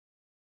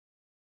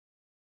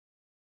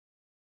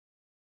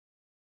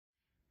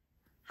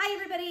Hi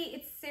everybody,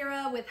 it's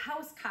Sarah with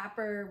House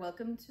Copper.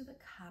 Welcome to the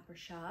Copper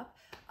Shop.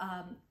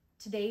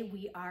 Today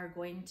we are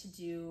going to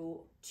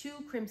do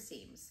 2 crimp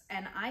seams,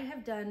 and I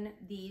have done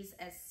these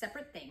as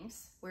separate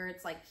things where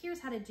it's like, here's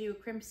how to do a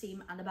crimp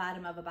seam on the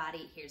bottom of a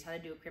body, here's how to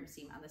do a crimp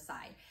seam on the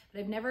side. But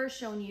I've never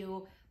shown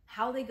you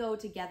how they go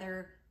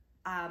together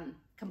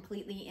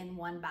completely in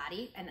one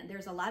body. And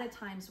there's a lot of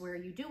times where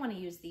you do want to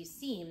use these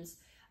seams,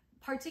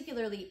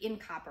 particularly in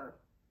copper,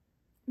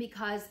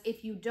 because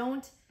if you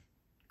don't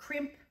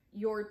crimp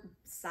your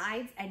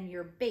sides and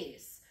your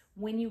base,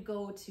 when you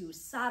go to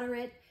solder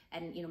it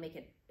and make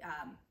it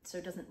so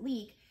it doesn't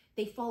leak,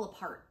 they fall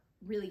apart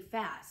really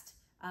fast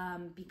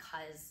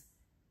because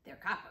they're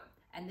copper.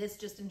 And this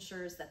just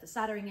ensures that the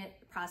soldering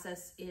it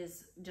process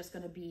is just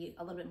going to be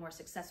a little bit more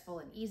successful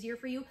and easier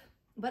for you.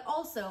 But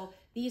also,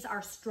 these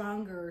are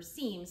stronger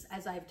seams,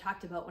 as I've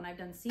talked about when I've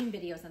done seam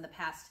videos in the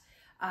past.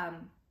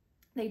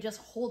 They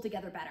just hold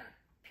together better,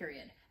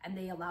 period. And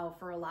they allow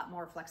for a lot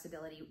more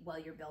flexibility while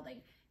you're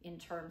building in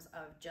terms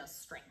of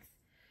just strength.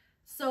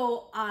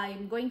 So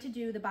I'm going to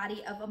do the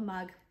body of a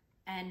mug,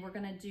 and we're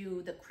gonna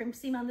do the crimp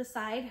seam on the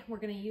side. We're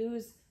gonna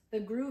use the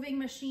grooving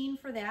machine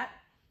for that.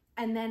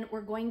 And then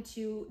we're going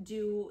to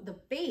do the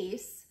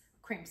base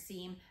crimp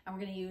seam, and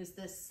we're gonna use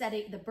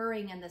the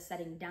burring and the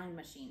setting down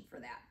machine for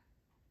that.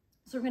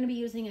 So we're gonna be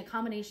using a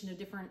combination of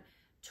different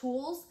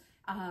tools.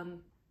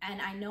 And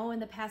I know in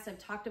the past I've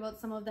talked about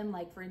some of them,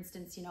 like for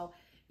instance,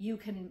 you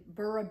can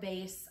burr a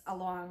base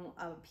along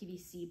a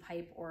PVC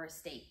pipe or a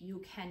stake. You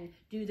can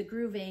do the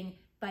grooving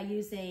by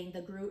using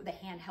the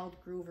handheld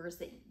groovers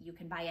that you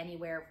can buy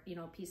anywhere,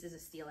 pieces of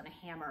steel and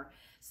a hammer.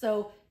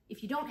 So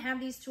if you don't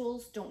have these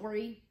tools, don't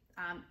worry.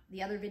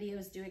 The other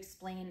videos do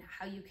explain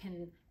how you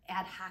can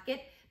ad hoc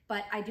it,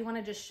 but I do want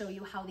to just show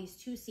you how these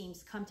 2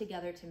 seams come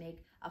together to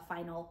make a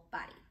final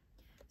body.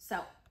 So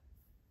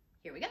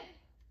here we go.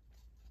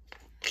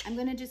 I'm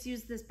going to just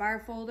use this bar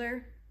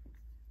folder.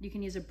 You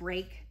can use a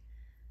break.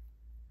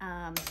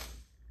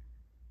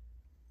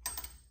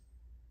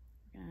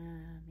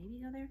 Maybe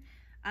go there.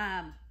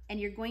 And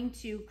you're going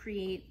to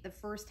create the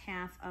first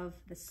half of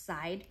the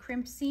side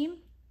crimp seam.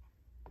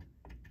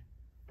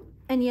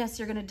 And yes,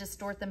 you're going to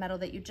distort the metal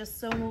that you just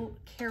so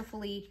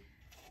carefully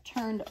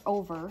turned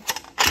over.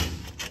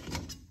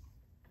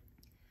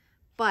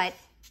 But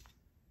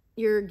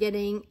you're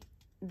getting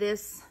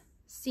this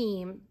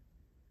seam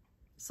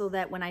so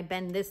that when I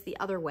bend this the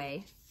other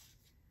way,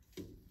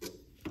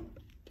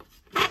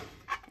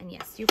 and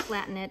yes, you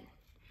flatten it.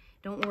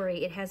 Don't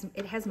worry, it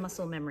has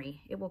muscle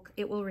memory.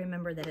 It will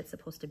remember that it's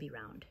supposed to be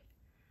round.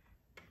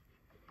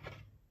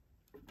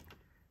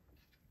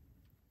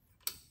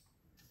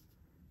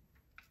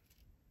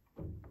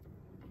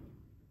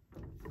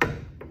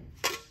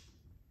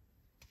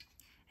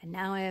 And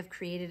now I have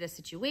created a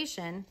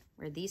situation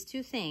where these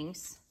 2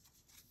 things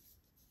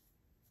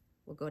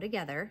will go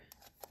together,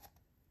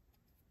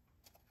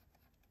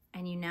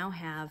 and you now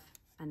have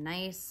a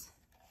nice,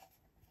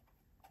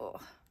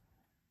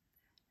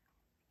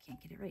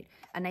 can't get it right,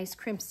 a nice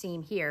crimp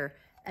seam here,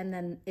 and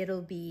then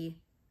it'll be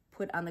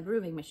put on the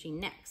grooving machine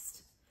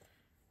next.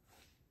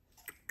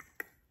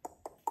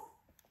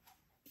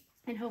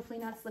 And hopefully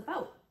not slip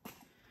out,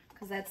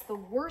 because that's the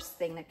worst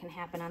thing that can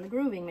happen on the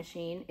grooving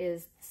machine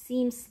is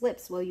seam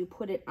slips while you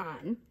put it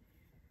on.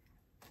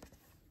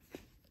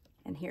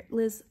 And here,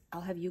 Liz,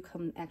 I'll have you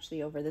come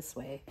actually over this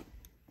way.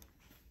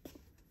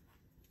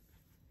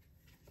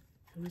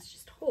 And let's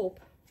just hope,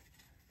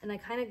 and I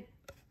kind of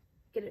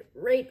get it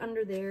right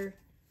under there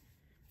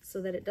so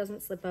that it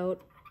doesn't slip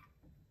out.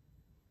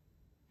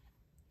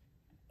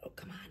 Oh,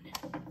 come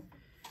on.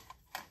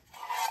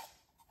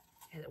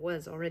 And it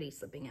was already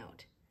slipping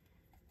out.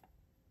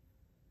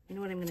 You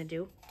know what I'm gonna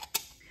do?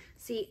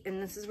 See,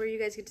 and this is where you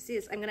guys get to see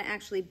this. I'm gonna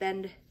actually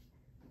bend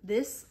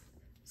this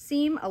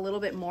seam a little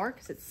bit more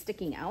because it's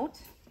sticking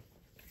out.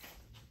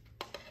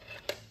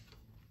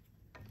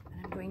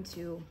 And I'm going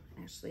to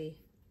actually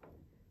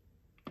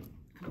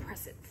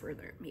compress it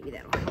further. Maybe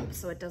that'll help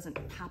so it doesn't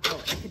pop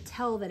out. I could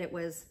tell that it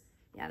was,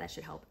 yeah, that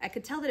should help. I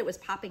could tell that it was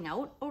popping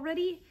out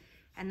already.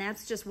 And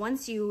that's just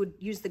once you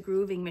use the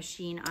grooving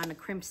machine on a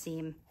crimp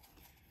seam,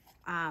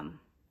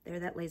 there,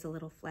 that lays a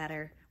little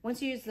flatter.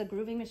 Once you use the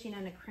grooving machine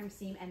on a crimp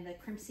seam and the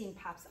crimp seam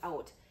pops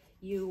out,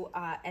 you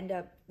end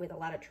up with a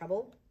lot of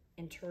trouble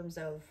in terms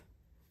of,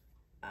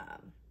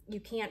 you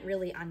can't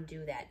really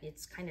undo that.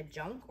 It's kind of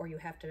junk, or you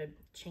have to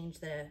change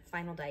the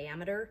final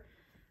diameter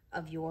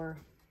of your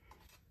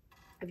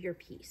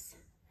piece.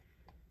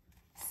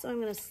 So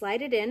I'm going to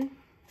slide it in.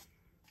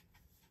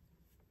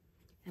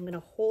 I'm going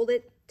to hold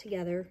it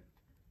together,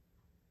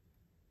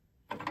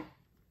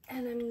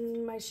 and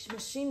then my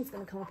machine's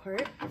going to come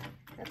apart.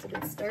 That's a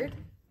good start.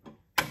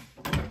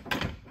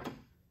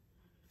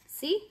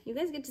 See, you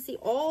guys get to see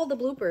all the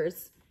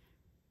bloopers.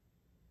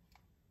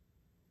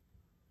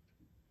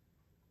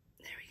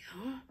 There we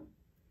go. And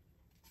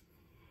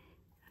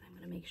I'm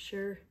going to make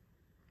sure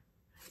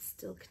it's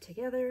still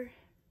together.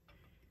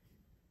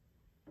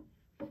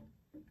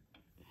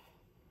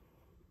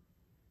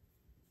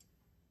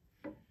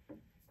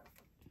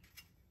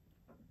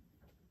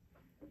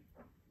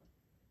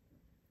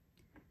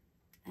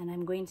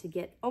 going to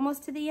get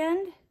almost to the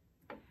end,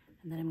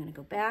 and then I'm gonna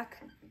go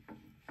back.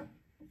 Oh,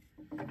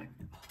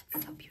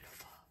 it's so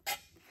beautiful.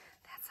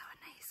 That's how a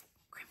nice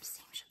crimp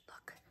seam should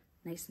look.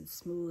 Nice and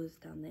smooth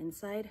down the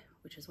inside,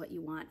 which is what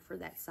you want for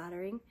that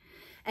soldering.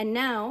 And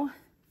now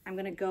I'm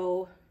gonna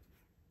go,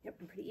 yep,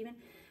 I'm pretty even.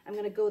 I'm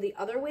gonna go the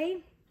other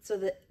way so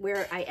that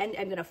where I end,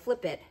 I'm gonna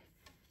flip it,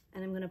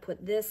 and I'm gonna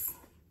put this,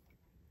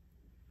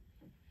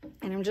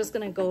 and I'm just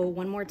gonna go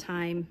one more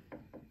time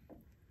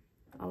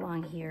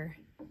along here.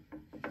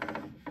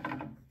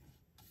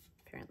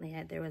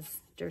 Apparently there was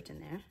dirt in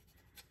there.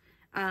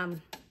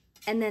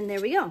 And then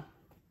there we go.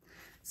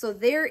 So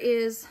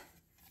there's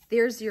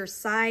your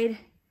side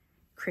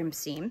crimp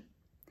seam.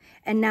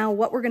 And now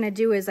what we're gonna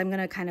do is I'm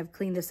gonna kind of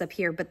clean this up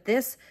here, but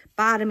this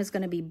bottom is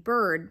gonna be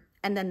burred,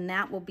 and then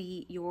that will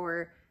be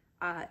your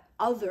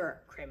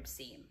other crimp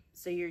seam.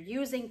 So you're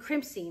using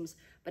crimp seams,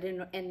 but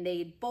and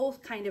they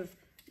both kind of,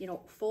 you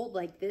know, fold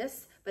like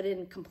this, but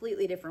in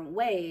completely different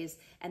ways.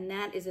 And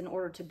that is in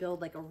order to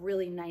build like a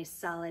really nice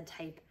solid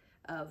type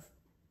of,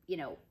 you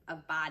know, a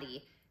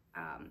body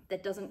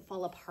that doesn't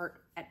fall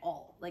apart at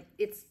all. Like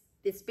it's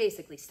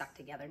basically stuck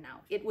together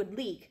now. It would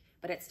leak,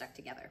 but it's stuck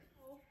together.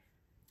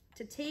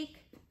 To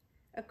take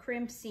a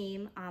crimp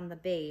seam on the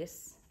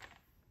base,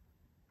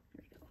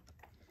 here we go.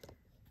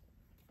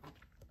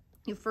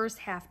 You first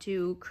have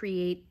to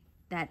create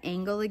that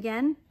angle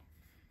again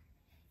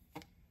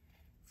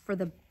for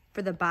the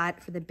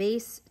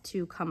base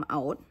to come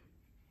out.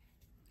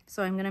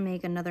 So I'm gonna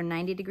make another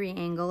 90-degree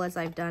angle as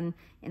I've done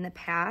in the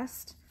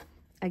past.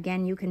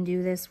 Again, you can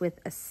do this with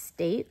a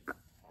stake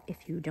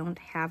if you don't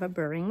have a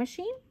burring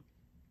machine.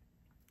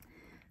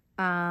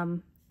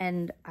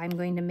 And I'm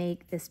going to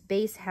make this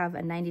base have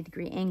a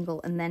 90-degree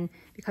angle, and then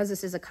because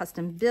this is a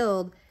custom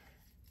build,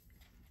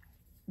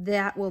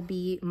 that will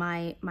be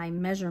my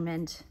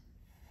measurement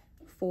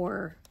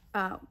for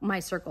my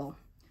circle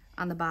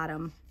on the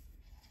bottom.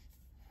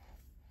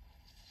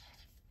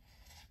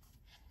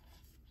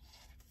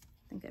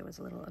 I think I was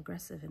a little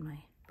aggressive in my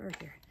burr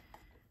here.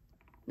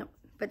 No,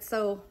 but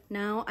so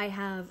now I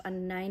have a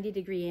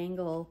 90-degree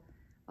angle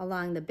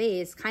along the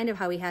base, kind of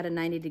how we had a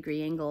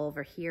 90-degree angle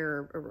over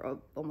here, or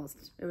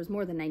almost, it was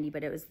more than 90,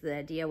 but it was, the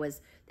idea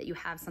was that you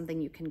have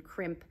something you can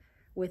crimp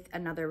with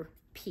another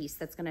piece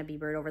that's gonna be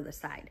burred over the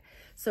side.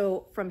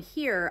 So from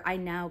here, I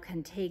now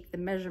can take the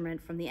measurement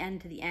from the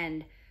end to the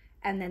end,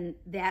 and then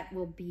that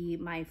will be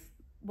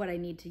what I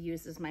need to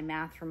use as my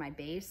math for my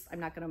base. I'm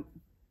not gonna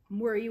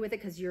worry you with it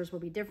because yours will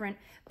be different,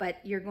 but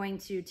you're going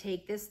to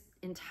take this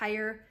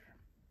entire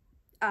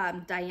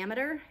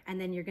diameter, and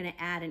then you're going to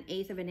add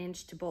 1/8 of an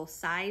inch to both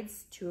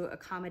sides to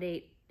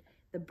accommodate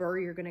the burr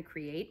you're going to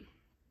create.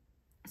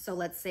 So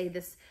let's say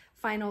this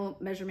final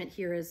measurement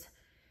here is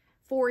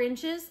 4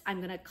 inches. I'm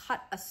going to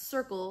cut a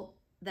circle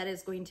that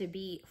is going to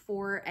be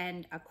 4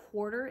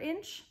 1/4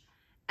 inch,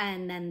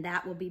 and then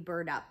that will be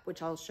burred up,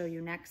 which I'll show you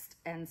next,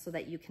 and so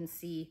that you can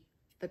see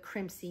the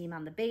crimp seam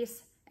on the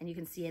base and you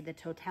can see the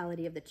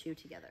totality of the two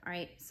together. All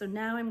right, so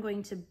now I'm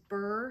going to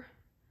burr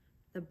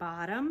the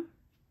bottom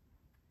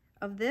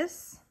of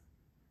this.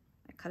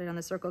 I cut it on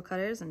the circle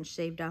cutters and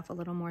shaved off a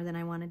little more than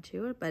I wanted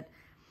to, but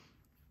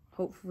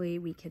hopefully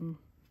we can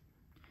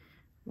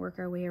work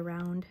our way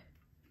around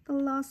the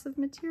loss of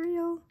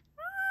material.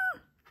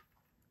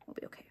 We'll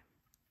be okay.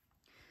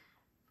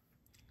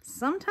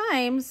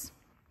 Sometimes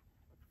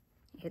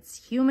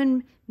it's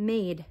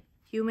human-made,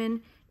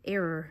 human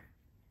error.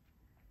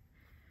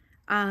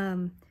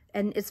 And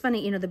it's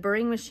funny, you know, the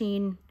burring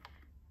machine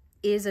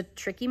is a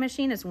tricky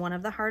machine. It's one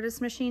of the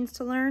hardest machines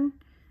to learn.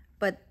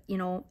 But, you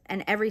know,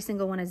 and every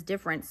single one is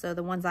different. So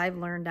the ones I've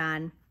learned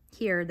on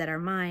here that are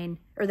mine,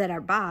 or that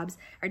are Bob's,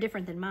 are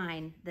different than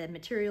mine. The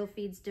material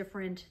feed's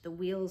different, the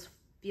wheels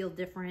feel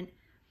different.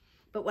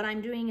 But what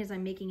I'm doing is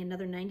I'm making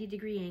another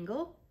 90-degree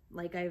angle,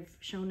 like I've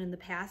shown in the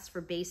past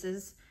for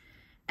bases.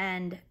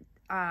 And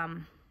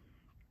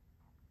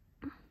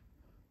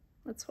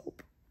let's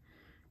hope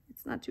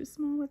it's not too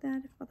small with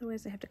that,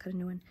 otherwise I have to cut a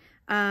new one.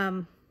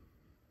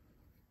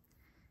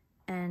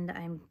 And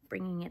I'm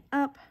bringing it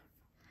up.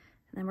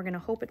 And then we're gonna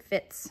hope it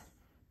fits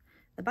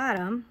the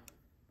bottom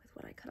with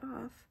what I cut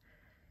off.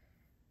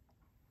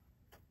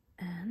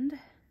 And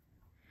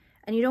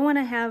you don't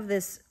wanna have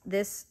this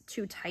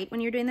too tight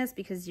when you're doing this,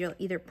 because you'll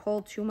either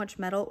pull too much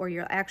metal, or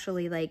you'll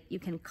actually, like, you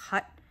can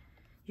cut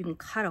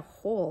a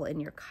hole in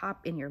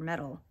your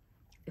metal.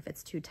 If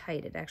it's too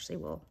tight, it actually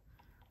will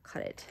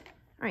cut it.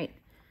 All right,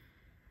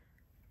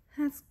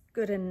 that's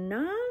good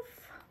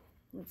enough.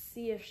 Let's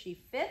see if she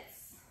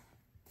fits.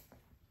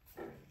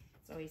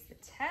 It's always the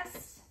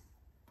test.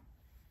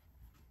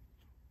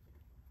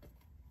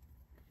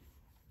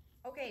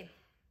 Okay,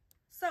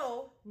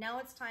 so now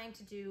it's time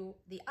to do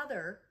the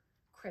other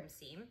crimp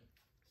seam.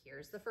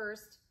 Here's the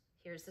first,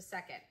 here's the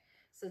second.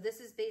 So this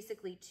is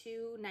basically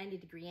 2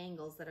 90-degree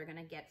angles that are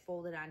gonna get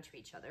folded onto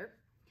each other.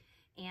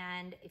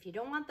 And if you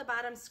don't want the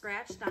bottom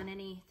scratched on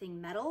anything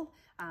metal,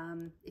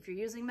 if you're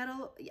using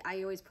metal,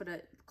 I always put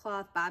a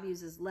cloth. Bob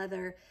uses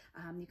leather.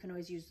 You can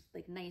always use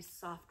like nice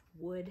soft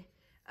wood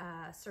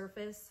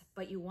surface,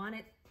 but you want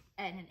it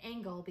at an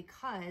angle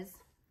because,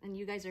 and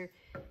you guys are,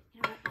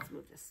 you know what, let's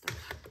move this stuff.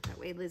 That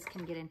way Liz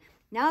can get in.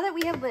 Now that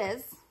we have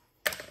Liz,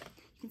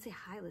 you can say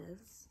hi,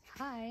 Liz.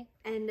 Hi.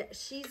 And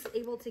she's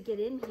able to get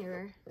in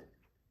here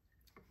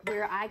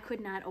where I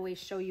could not always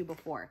show you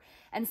before.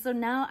 And so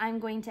now I'm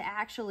going to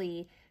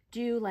actually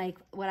do like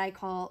what I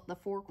call the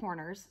 4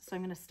 corners. So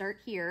I'm going to start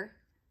here.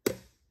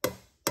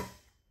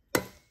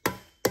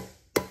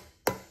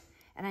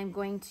 And I'm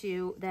going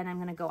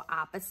to go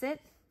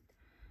opposite.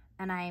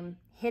 And I'm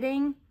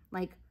hitting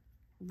like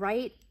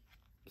right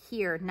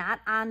here, not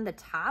on the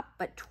top,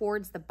 but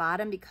towards the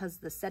bottom because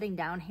the setting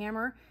down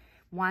hammer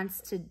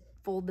wants to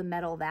fold the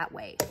metal that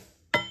way.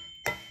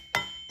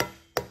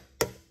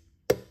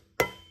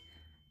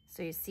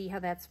 So you see how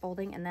that's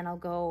folding, and then I'll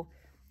go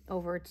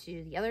over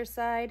to the other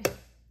side.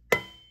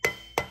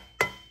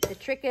 The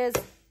trick is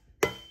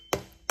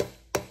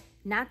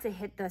not to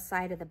hit the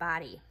side of the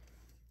body.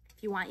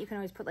 If you want, you can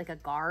always put like a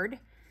guard.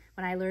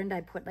 When I learned,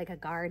 I put like a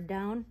guard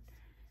down,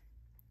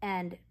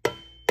 and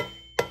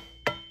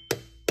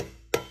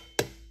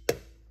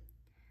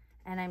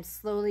I'm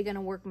slowly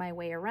gonna work my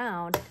way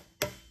around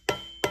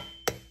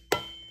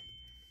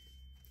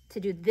to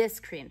do this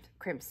crimp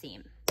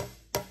seam.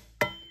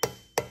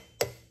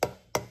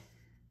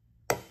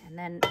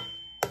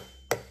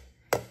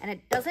 And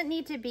it doesn't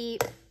need to be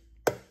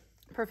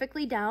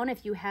perfectly down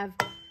if you have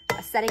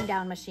a setting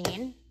down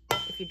machine.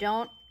 If you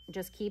don't,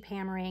 just keep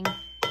hammering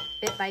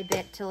bit by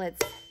bit till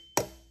it's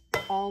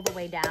all the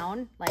way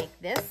down like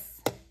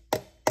this,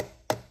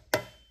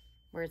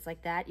 where it's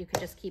like that. You could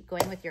just keep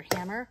going with your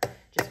hammer.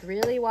 Just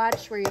really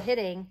watch where you're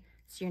hitting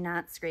so you're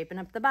not scraping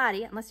up the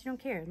body, unless you don't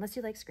care, unless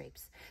you like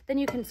scrapes. Then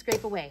you can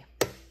scrape away.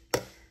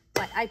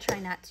 But I try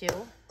not to,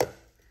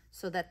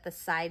 so that the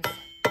sides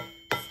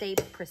stay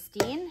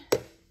pristine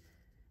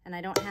and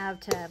I don't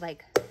have to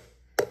like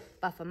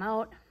buff them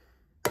out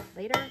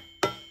later.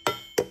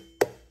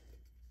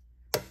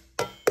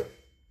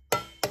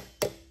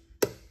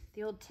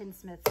 The old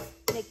tinsmiths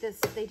make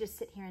this, they just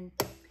sit here and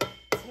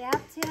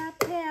tap, tap,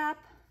 tap.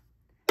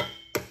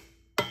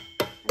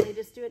 And they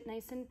just do it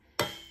nice and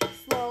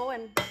slow,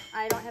 and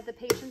I don't have the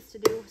patience to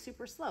do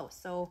super slow.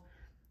 So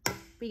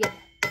we get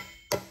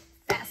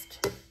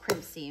fast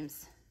crimp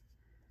seams.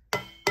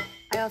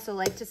 I also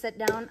like to sit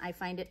down. I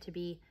find it to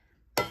be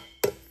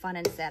fun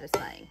and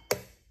satisfying.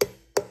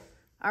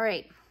 All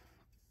right,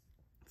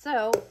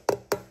 so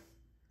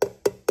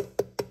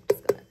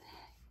just gonna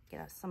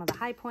get some of the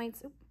high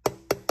points. Oop.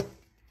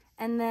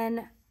 And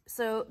then,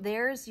 so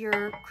there's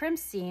your crimp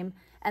seam,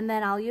 and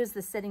then I'll use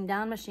the sitting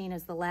down machine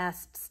as the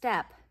last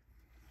step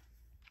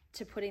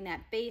to putting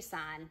that base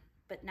on.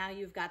 But now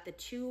you've got the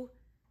 2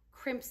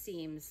 crimp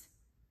seams,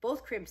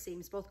 both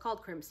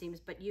called crimp seams,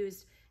 but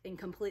used in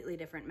completely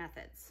different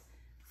methods.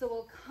 So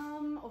we'll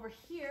come over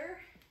here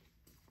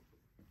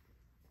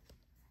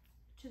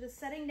to the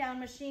setting down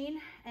machine,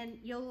 and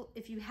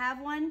if you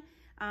have one,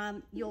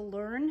 you'll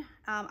learn.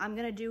 I'm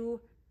gonna do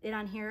it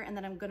on here, and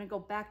then I'm gonna go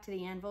back to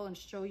the anvil and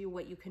show you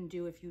what you can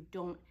do if you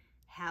don't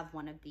have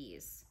one of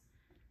these,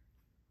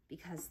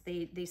 because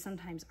they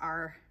sometimes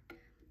are,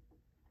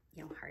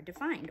 you know, hard to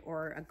find,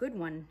 or a good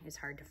one is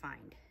hard to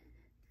find.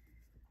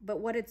 But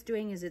what it's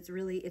doing is it's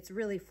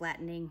really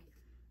flattening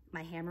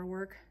my hammer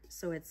work,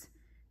 so it's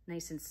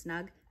nice and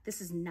snug. This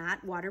is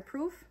not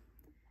waterproof.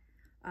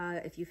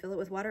 If you fill it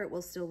with water, it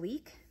will still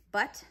leak,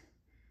 but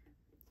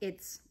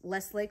it's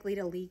less likely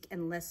to leak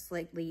and less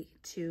likely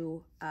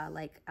to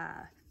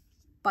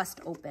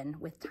bust open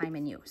with time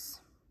and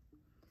use.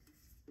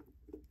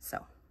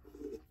 So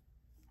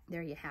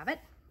there you have it.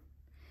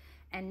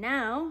 And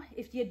now,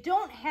 if you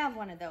don't have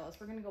one of those,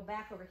 we're gonna go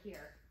back over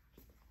here.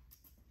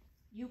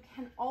 You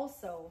can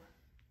also,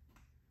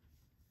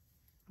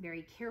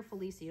 very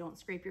carefully so you don't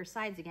scrape your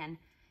sides again,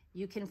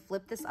 you can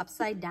flip this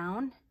upside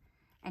down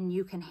and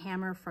you can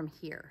hammer from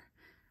here.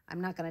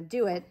 I'm not gonna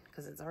do it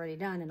because it's already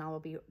done, and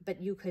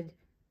but you could,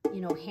 you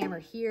know, hammer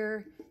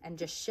here and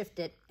just shift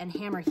it and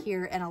hammer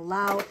here and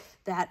allow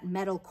that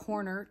metal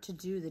corner to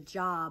do the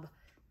job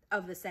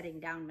of the setting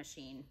down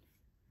machine.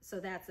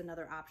 So that's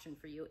another option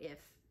for you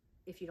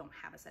if you don't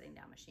have a setting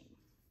down machine.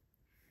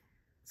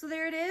 So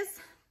there it is.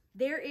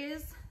 There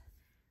is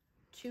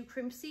 2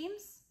 crimp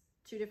seams,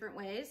 2 different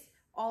ways,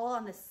 all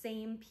on the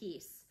same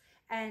piece.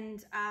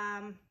 And,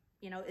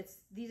 you know,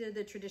 these are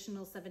the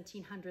traditional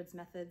 1700s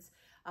methods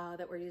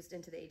that were used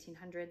into the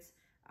 1800s.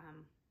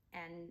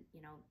 And,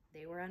 you know,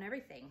 they were on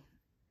everything,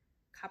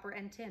 copper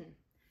and tin.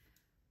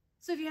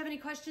 So if you have any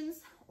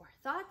questions or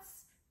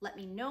thoughts, let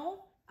me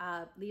know.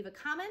 Leave a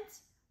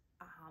comment.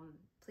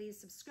 Please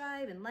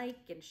subscribe and like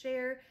and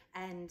share.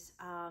 And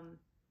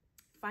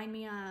find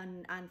me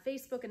on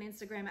Facebook and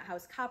Instagram at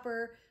House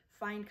Copper.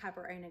 Find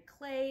Copper Iron and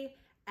Clay.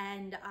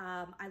 And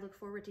I look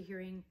forward to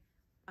hearing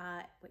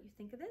what you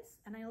think of this,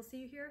 and I will see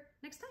you here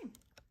next time.